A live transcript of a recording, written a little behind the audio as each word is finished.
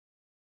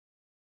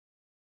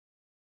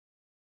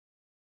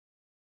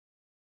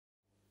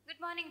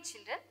Good morning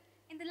children.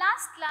 In the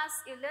last class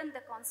you learned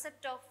the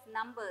concept of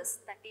numbers,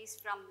 that is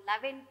from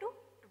 11 to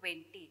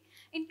 20.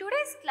 In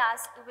today's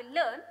class you will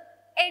learn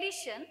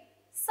addition,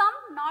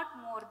 some not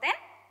more than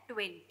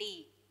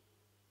 20.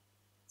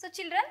 So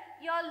children,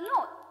 you all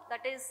know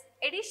that is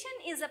addition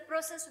is a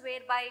process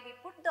whereby we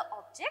put the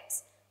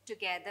objects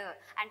together,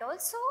 and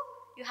also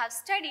you have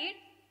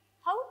studied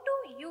how to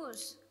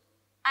use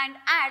and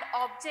add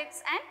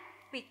objects and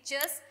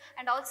pictures,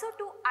 and also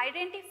to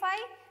identify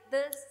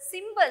the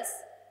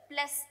symbols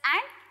plus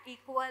and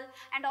equal,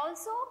 and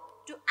also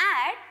to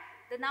add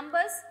the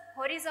numbers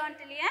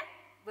horizontally and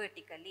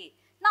vertically.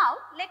 Now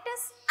let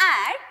us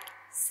add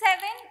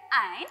 7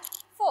 and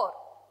 4.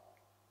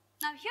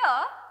 Now here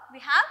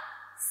we have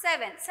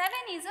 7.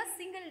 7 is a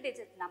single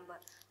digit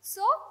number.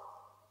 So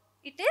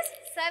it is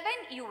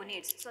 7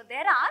 units. So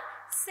there are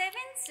 7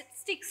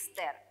 sticks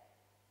there.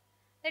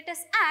 Let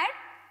us add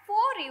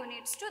 4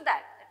 units to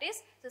that. That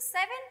is, so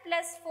 7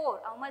 plus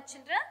 4, how much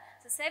children?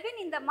 So 7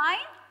 in the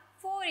mind,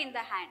 4 in the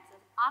hand. So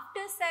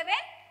after 7,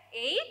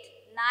 8,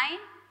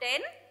 9,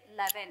 10,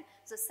 11.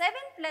 So 7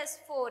 plus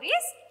 4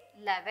 is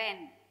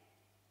 11.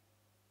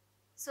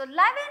 So 11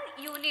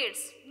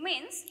 units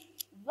means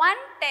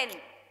 110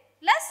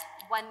 plus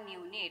 1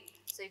 unit.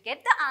 So you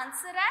get the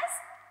answer as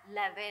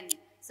 11.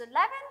 So 11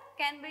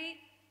 can be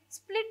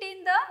split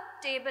in the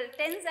table,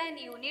 tens and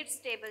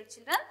units table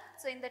children.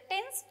 So in the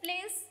tens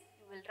place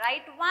you will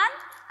write 1,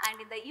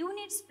 and in the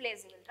units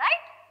place you will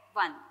write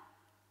 1.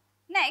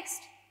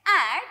 Next,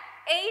 add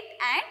 8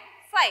 and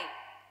 5.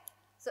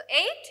 So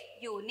 8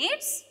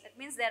 units, that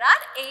means there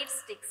are 8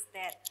 sticks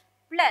there,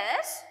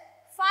 plus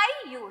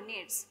 5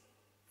 units,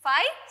 5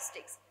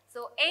 sticks.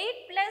 So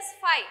 8 plus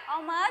 5,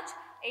 how much?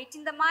 8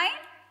 in the mind,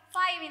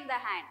 5 in the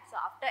hand. So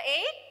after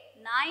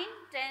 8, 9,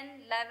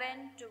 10,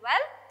 11,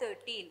 12,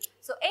 13.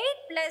 So 8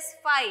 plus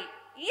 5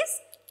 is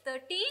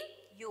 13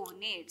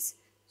 units.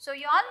 So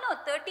you all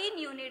know 13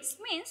 units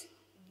means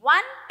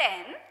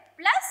 110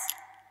 plus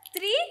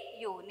 3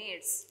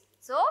 units.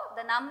 So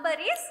the number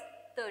is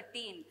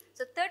 13.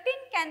 So 13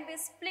 can be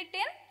split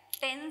in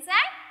tens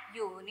and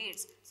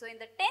units. So in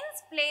the tens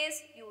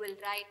place you will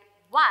write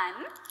 1,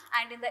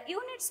 and in the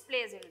units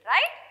place you will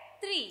write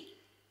 3.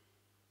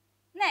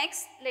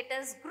 Next, let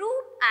us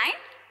group and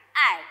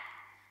add.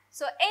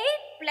 So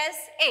 8 plus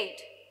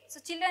 8. So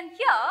children,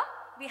 here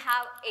we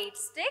have 8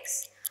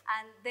 sticks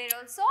and there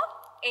also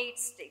 8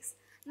 sticks.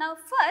 Now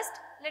first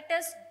let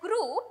us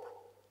group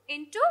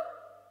into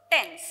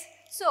tens.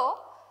 So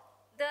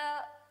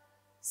the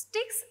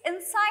sticks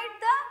inside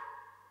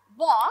the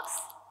box,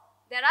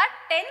 there are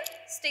 10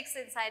 sticks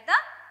inside the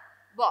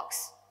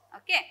box.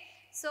 Okay.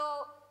 So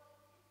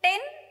 10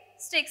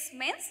 sticks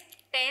means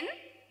 10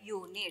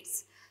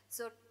 units.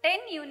 So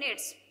 10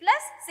 units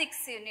plus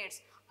 6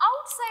 units.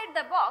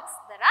 Outside the box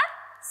there are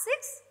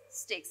 6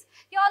 sticks.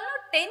 You all know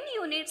 10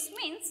 units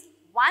means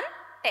 1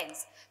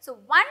 tens. So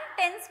 1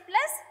 tens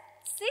plus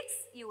 6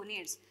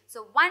 units.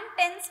 So 1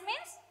 tens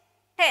means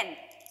 10.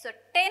 So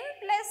 10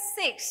 plus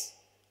 6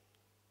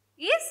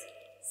 is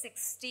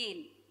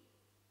 16.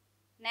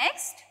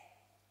 Next,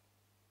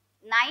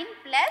 9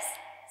 plus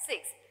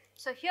 6.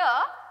 So here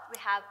we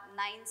have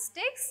 9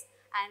 sticks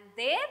and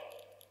there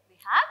we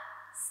have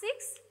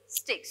 6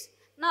 sticks.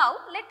 Now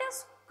let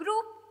us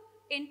group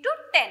into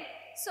 10.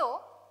 So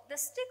the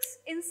sticks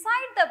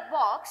inside the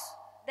box,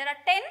 there are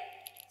 10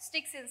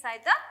 sticks inside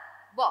the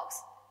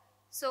box.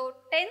 So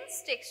 10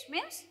 sticks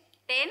means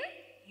 10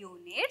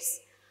 units,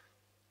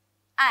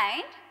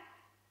 and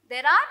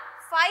there are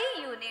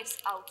 5 units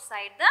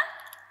outside the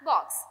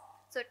box.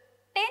 So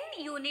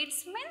 10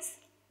 units means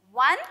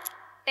 1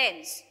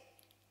 tens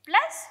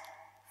plus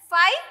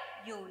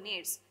 5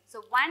 units.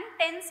 So 1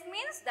 tens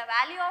means the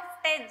value of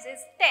tens is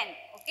 10.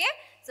 Okay.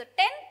 So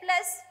 10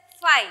 plus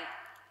 5,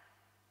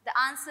 the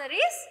answer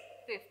is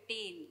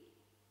 15.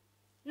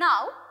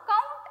 Now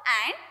count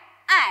and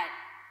add.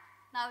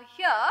 Now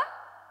here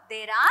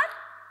there are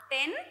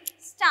 10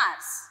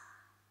 stars.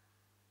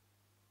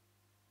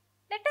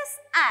 Let us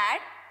add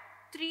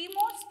 3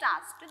 more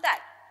stars to that.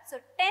 So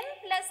 10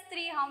 plus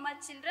 3, how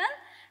much children?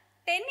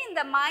 10 in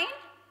the mind,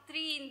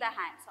 3 in the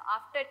hand. So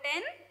after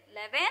 10,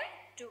 11,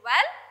 12,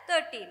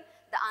 13.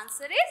 The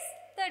answer is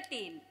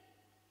 13.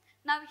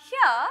 Now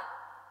here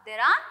there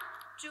are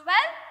 12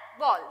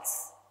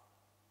 balls.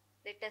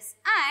 Let us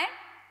add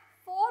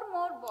 4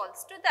 more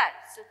balls to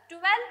that. So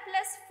 12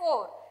 plus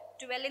 4,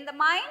 12 in the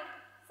mind,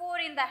 4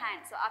 in the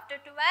hand. So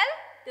after 12,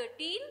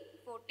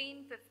 13,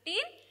 14, 15,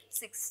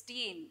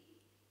 16.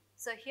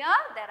 So here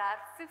there are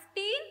 15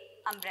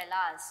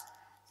 umbrellas.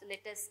 So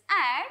let us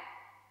add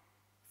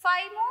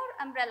 5 more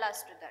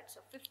umbrellas to that.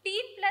 So 15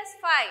 plus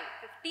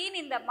 5, 15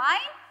 in the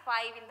mind,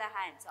 5 in the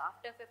hand. So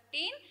after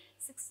 15,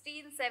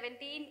 16,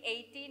 17,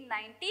 18,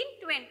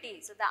 19,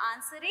 20. So the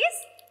answer is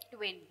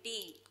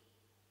 20.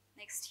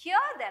 Next,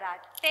 here there are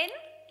 10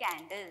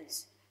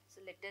 candles.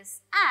 So let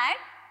us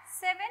add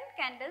 7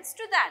 candles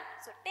to that.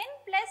 So 10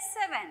 plus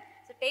 7.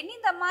 So 10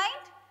 in the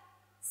mind,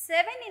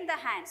 7 in the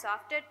hand. So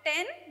after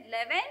 10,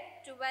 11,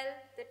 12,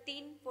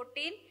 13,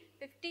 14,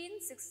 15,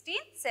 16,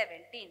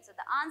 17. So,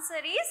 the answer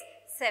is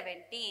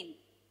 17.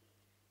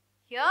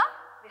 Here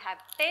we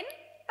have 10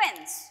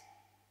 pens.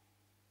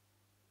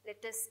 Let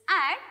us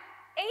add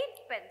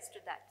 8 pens to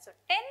that. So,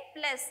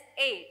 10 plus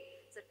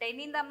 8. So, 10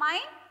 in the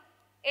mind,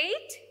 8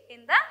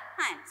 in the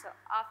hand. So,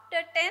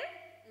 after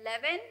 10,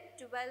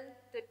 11, 12,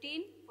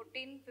 13,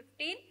 14,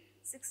 15,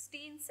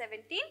 16,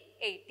 17,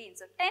 18.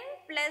 So, 10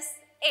 plus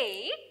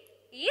 8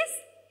 is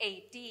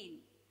 18.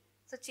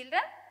 So,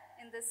 children,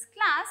 in this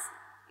class,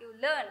 you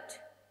learnt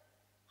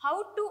how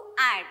to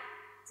add,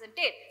 isn't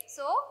it?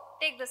 So,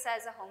 take this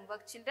as a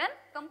homework, children.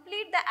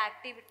 Complete the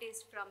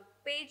activities from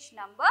page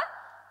number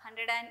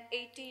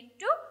 118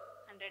 to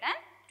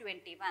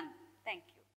 121. Thank you.